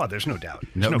 Oh, there's no doubt.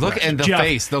 No, There's look question. at the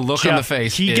face. The look on the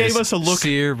face. He is gave us a look.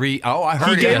 I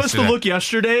heard He it gave us the yesterday. look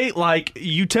yesterday, like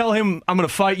you tell him I'm going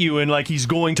to fight you, and like he's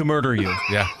going to murder you.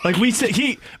 Yeah. Like we said,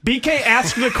 BK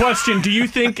asked the question: do you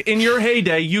think in your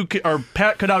heyday or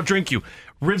Pat could outdrink you?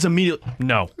 Ribs immediately,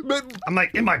 no. I'm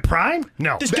like, in my prime?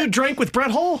 No. This dude drank with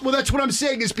Brett Hull. Well, that's what I'm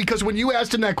saying is because when you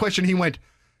asked him that question, he went,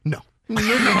 no.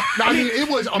 I mean, it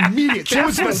was immediate.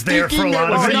 Jeff There was there for a thinking, lot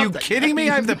there of was it. Are you nothing. kidding me?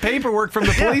 I have the paperwork from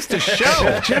the police to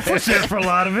show. Jeff was there for a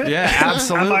lot of it. Yeah,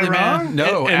 absolutely, Am I man. wrong?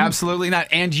 No, And- absolutely not.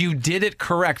 And you did it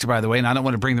correct, by the way, and I don't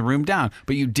want to bring the room down,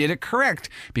 but you did it correct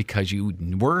because you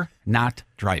were not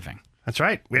driving. That's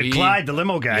right. We had Clyde, the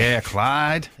limo guy. Yeah,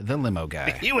 Clyde, the limo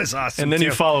guy. He was awesome. And then too.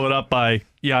 you follow it up by,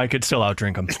 yeah, I could still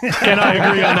outdrink him. And I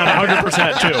agree on that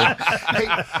 100% too.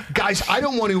 Hey, guys, I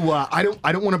don't want to.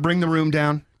 I don't want to bring the room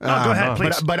down. No, go ahead,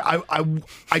 please. But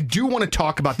I do want to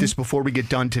talk about this before we get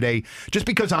done today, just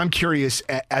because I'm curious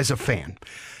as a fan.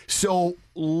 So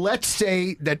let's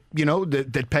say that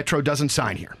that Petro doesn't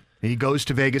sign here. He goes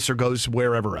to Vegas or goes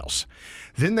wherever else.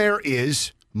 Then there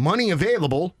is money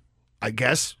available, I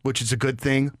guess, which is a good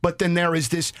thing. But then there is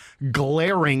this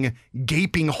glaring,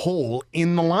 gaping hole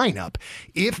in the lineup.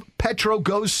 If Petro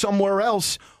goes somewhere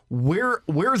else, where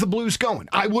are the Blues going?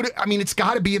 I mean, it's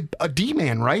got to be a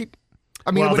D-man, right? I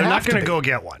mean, Well, it would they're have not going be. to go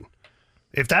get one.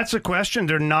 If that's the question,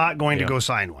 they're not going to go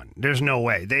sign one. There's no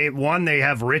way. They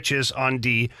have riches on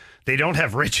D. They don't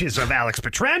have riches of Alex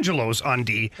Petrangelo's on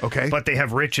D. Okay. But they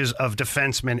have riches of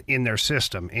defensemen in their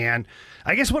system. And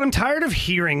I guess what I'm tired of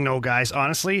hearing, though, guys,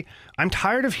 honestly, I'm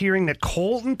tired of hearing that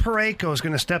Colton Parayko is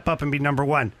going to step up and be number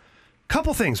one.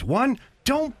 Couple things. One,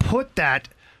 don't put that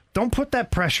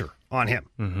pressure on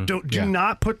him. Do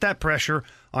not put that pressure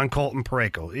on Colton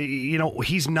Parayko.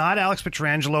 He's not Alex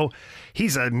Petrangelo.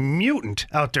 He's a mutant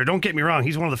out there. Don't get me wrong.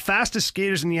 He's one of the fastest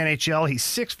skaters in the NHL. He's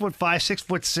 6'5",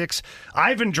 6'6".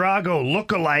 Ivan Drago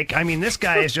look-alike. I mean, this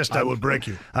guy is just I will break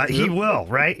you. He will,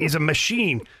 right? He's a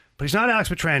machine, but he's not Alex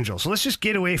Petrangelo. So let's just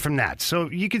get away from that. So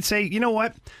you could say, you know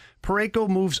what? Parayko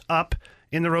moves up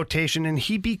in the rotation, and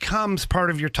he becomes part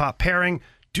of your top pairing.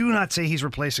 Do not say he's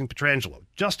replacing Petrangelo.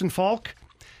 Justin Falk,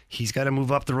 he's got to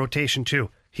move up the rotation too.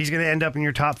 He's going to end up in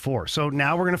your top four. So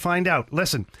now we're going to find out.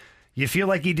 Listen, you feel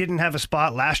like he didn't have a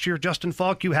spot last year, Justin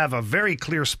Falk? You have a very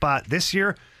clear spot this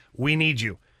year. We need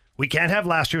you. We can't have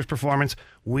last year's performance.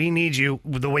 We need you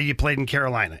the way you played in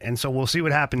Carolina. And so we'll see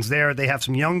what happens there. They have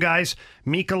some young guys.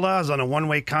 Mikala is on a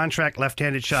one-way contract,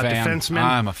 left-handed shot defenseman.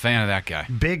 I'm a fan of that guy.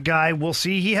 Big guy. We'll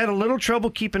see. He had a little trouble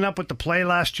keeping up with the play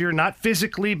last year. Not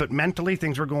physically, but mentally.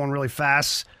 Things were going really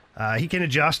fast. He can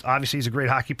adjust. Obviously, he's a great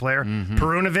hockey player.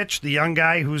 Perunovic, the young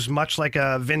guy who's much like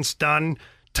a Vince Dunn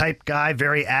type guy,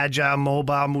 very agile,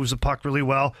 mobile, moves the puck really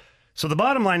well. So the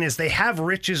bottom line is they have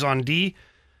riches on D,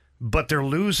 but they're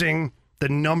losing the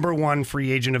number one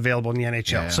free agent available in the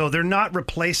NHL. Yeah. So they're not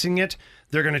replacing it.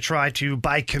 They're going to try to,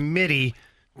 by committee,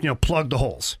 plug the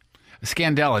holes.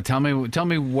 Scandella, tell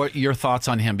me what your thoughts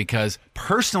on him, because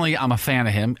personally I'm a fan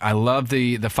of him. I love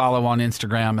the follow on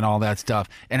Instagram and all that stuff,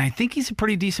 and I think he's a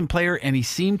pretty decent player, and he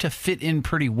seemed to fit in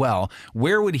pretty well.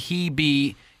 Where would he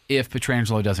be if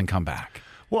Petrangelo doesn't come back?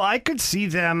 Well, I could see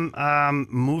them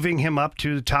moving him up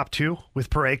to the top two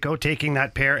with Parayko, taking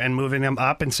that pair and moving them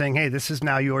up and saying, hey, this is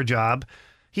now your job.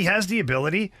 He has the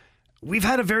ability. We've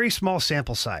had a very small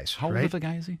sample size. How old right? of a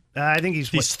guy is he? I think he's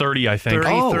 30, I think.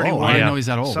 30, Oh, 31. I didn't know he's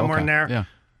that old. Somewhere Okay. in there. Yeah.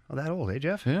 Oh, that old, eh,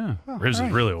 Jeff? Yeah. Ribs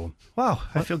is really old. Wow,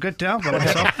 I feel good now about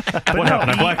myself. But What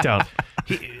happened? I blacked out.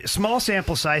 Small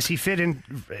sample size. He fit in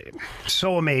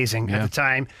so amazing at the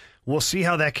time. We'll see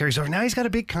how that carries over. Now he's got a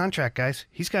big contract, guys.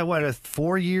 He's got,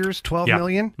 4 years, $12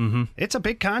 million? Mm-hmm. It's a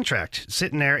big contract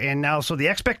sitting there. And now, so the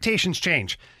expectations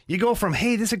change. You go from,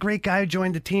 hey, this is a great guy who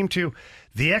joined the team, to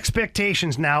the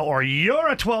expectations now are you're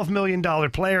a $12 million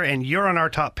player and you're on our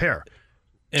top pair.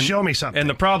 Show me something. And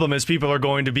the problem is people are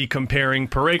going to be comparing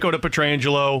Parayko to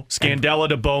Petrangelo, Scandella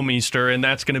to Bouwmeester, and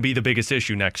that's going to be the biggest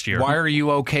issue next year. Why are you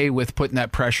okay with putting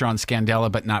that pressure on Scandella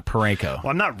but not Parayko?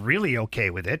 Well, I'm not really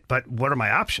okay with it, but what are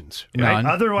my options? None.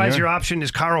 Right? Otherwise, Yeah. your option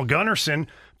is Carl Gunnarsson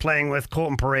playing with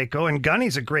Colton Parayko, and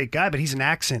Gunny's a great guy, but he's an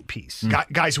accent piece.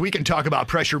 Guys, we can talk about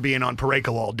pressure being on Parayko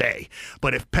all day,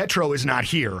 but if Petro is not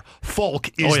here, Falk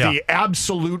is the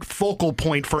absolute focal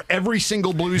point for every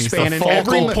single Blues fan. The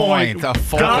focal point.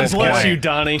 God bless you,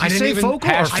 Donnie. I didn't even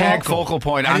Hashtag focal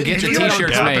point. I'll get your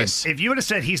T-shirts made. If you would have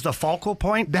said he's the focal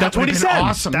point, That's what he said.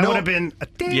 Awesome. that would have been a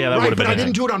ding. Yeah, that would have been. But I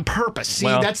didn't do it on purpose. See,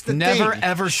 Well, that's the Never thing.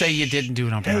 ever say you didn't do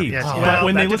it on purpose. Yeah, But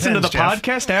when that they listen to the depends,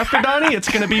 Jeff. podcast after Donnie, it's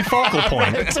going to be focal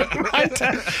point.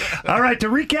 All right, to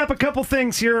recap a couple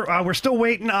things here, we're still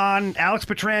waiting on Alex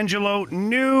Pietrangelo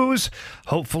news.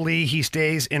 Hopefully he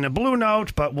stays in a Blue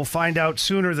Note, but we'll find out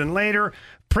sooner than later.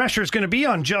 Pressure is going to be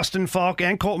on Justin Falk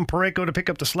and Colton Parayko to pick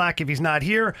up the slack if he's not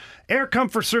here. Air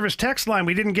Comfort Service text line,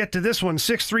 we didn't get to this one,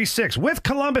 636. With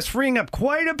Columbus freeing up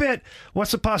quite a bit,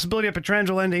 what's the possibility of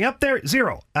Pietrangelo ending up there?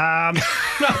 Zero.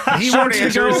 He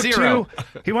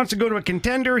wants to go to a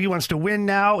contender. He wants to win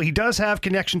now. He does have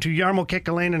connection to Jarmo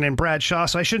Kekalainen and Brad Shaw,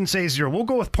 so I shouldn't say zero. We'll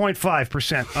go with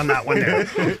 0.5% on that one there.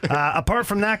 Apart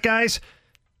from that, guys,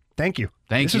 thank you.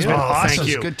 Thank This you. has been awesome. Thank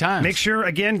you. Good times. Make sure,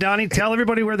 again, Donnie, tell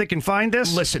everybody where they can find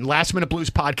this. Listen, Last Minute Blues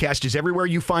podcast is everywhere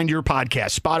you find your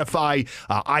podcast. Spotify,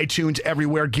 iTunes,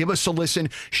 everywhere. Give us a listen.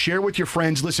 Share with your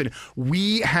friends. Listen,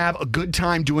 we have a good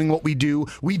time doing what we do.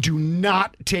 We do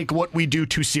not take what we do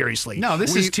too seriously. No,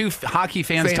 this is two hockey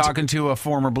fans talking to a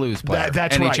former Blues player.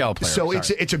 That's NHL right. player. So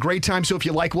Sorry. it's a great time. So if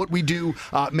you like what we do,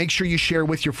 make sure you share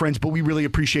with your friends. But we really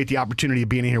appreciate the opportunity of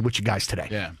being here with you guys today.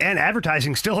 Yeah. And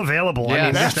advertising still available. Yeah, I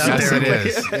mean, just out yes, there. it is. You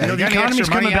know, the Got any economy's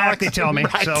extra coming money, back, Alex? they tell me.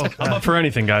 So I'm up for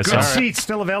anything, guys. good Sorry. seats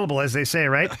still available, as they say,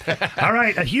 right? All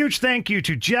right. A huge thank you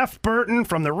to Jeff Burton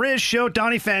from The Riz Show,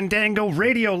 Donny Fandango,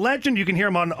 radio legend. You can hear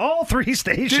him on all three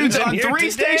stations. Dude's in on here 3 today.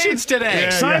 stations today.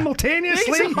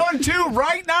 Simultaneously. He's on 2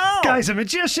 right now. Guy's a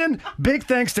magician. Big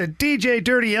thanks to DJ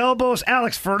Dirty Elbows,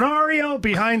 Alex Fernario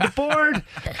behind the board.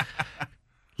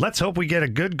 Let's hope we get a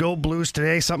good Go Blues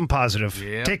today, something positive.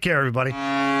 Yep. Take care, everybody.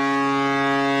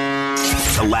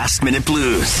 The Last Minute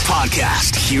Blues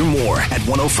podcast. Hear more at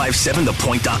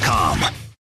 1057thepoint.com.